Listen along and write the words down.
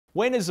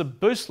When is a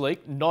boost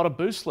leak not a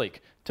boost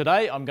leak?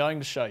 Today I'm going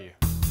to show you.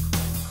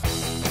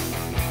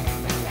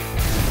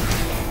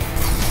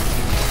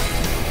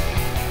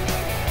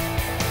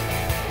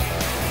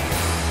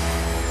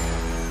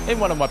 In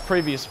one of my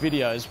previous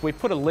videos, we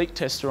put a leak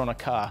tester on a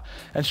car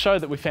and showed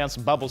that we found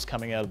some bubbles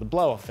coming out of the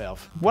blow-off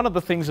valve. One of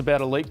the things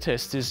about a leak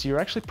test is you're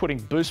actually putting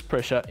boost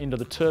pressure into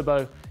the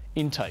turbo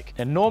intake.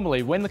 And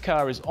normally when the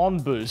car is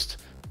on boost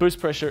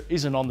pressure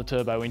isn't on the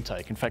turbo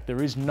intake. In fact,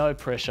 there is no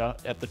pressure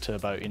at the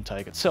turbo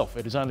intake itself.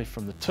 It is only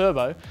from the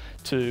turbo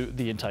to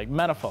the intake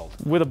manifold.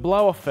 With a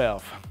blow-off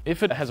valve,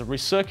 if it has a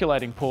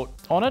recirculating port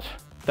on it,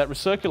 that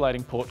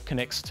recirculating port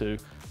connects to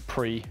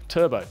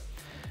pre-turbo.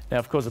 Now,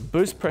 of course, a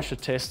boost pressure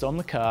test on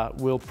the car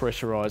will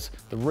pressurise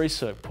the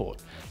recirc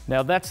port.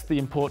 Now, that's the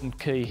important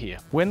key here.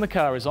 When the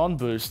car is on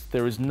boost,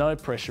 there is no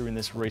pressure in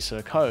this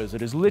recirc hose.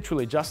 It is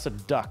literally just a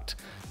duct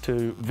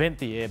to vent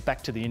the air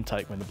back to the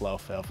intake when the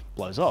blow-off valve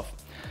blows off.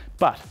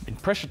 But in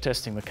pressure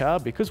testing the car,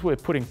 because we're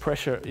putting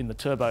pressure in the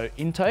turbo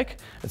intake,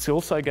 it's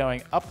also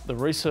going up the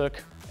recirc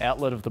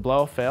outlet of the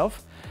blow-off valve.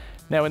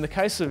 Now, in the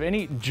case of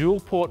any dual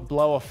port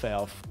blow-off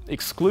valve,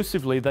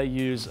 exclusively they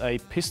use a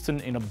piston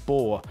in a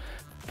bore.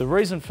 The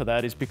reason for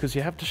that is because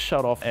you have to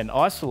shut off and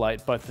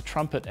isolate both the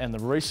trumpet and the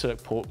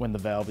recirc port when the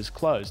valve is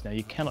closed. Now,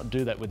 you cannot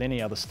do that with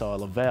any other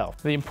style of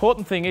valve. The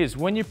important thing is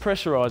when you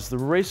pressurise the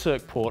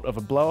recirc port of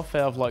a blow-off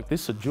valve like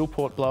this, a dual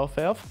port blow-off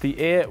valve, the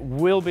air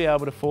will be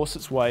able to force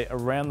its way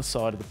around the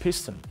side of the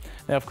piston.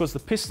 Now, of course, the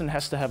piston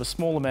has to have a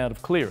small amount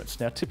of clearance.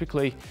 Now,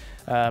 typically,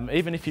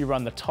 even if you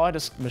run the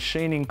tightest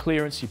machining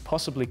clearance you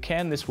possibly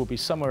can, this will be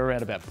somewhere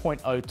around about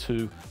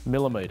 0.02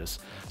 millimetres.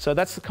 So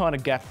that's the kind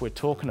of gap we're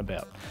talking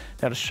about.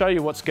 Now, to show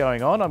you what's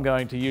going on, I'm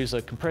going to use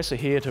a compressor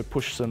here to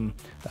push some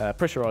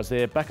pressurised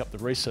air back up the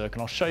recirc,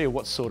 and I'll show you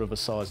what sort of a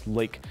sized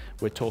leak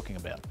we're talking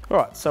about. All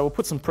right, so we'll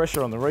put some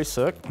pressure on the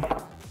recirc.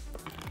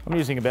 I'm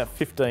using about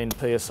 15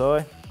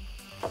 psi.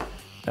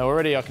 Now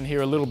already I can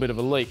hear a little bit of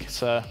a leak,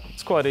 so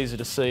it's quite easy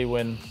to see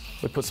when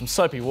we put some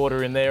soapy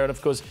water in there, and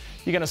of course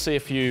you're going to see a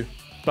few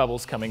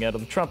bubbles coming out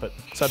of the trumpet.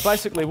 So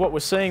basically what we're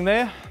seeing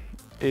there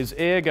is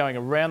air going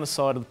around the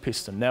side of the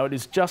piston. Now, it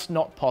is just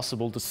not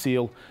possible to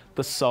seal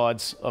the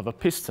sides of a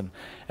piston.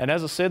 And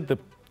as I said,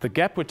 the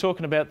gap we're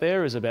talking about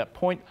there is about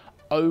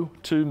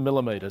 0.02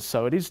 millimetres.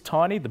 So it is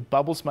tiny. The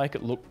bubbles make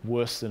it look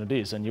worse than it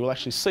is. And you will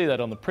actually see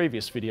that on the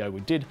previous video we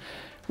did,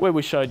 where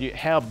we showed you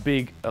how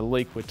big a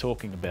leak we're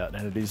talking about,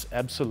 and it is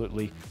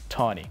absolutely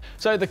tiny.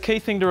 So the key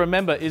thing to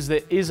remember is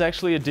there is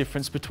actually a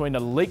difference between a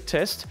leak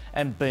test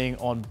and being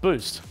on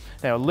boost.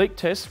 Now, a leak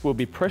test will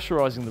be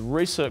pressurising the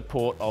recirc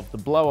port of the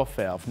blow-off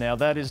valve. Now,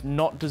 that is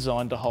not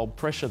designed to hold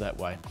pressure that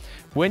way.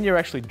 When you're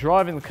actually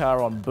driving the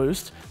car on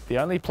boost, the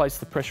only place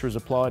the pressure is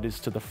applied is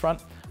to the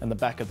front and the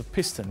back of the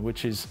piston,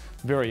 which is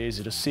very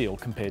easy to seal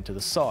compared to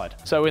the side.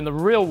 So in the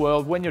real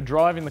world, when you're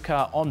driving the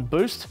car on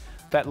boost,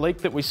 that leak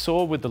that we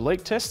saw with the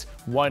leak test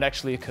won't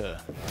actually occur.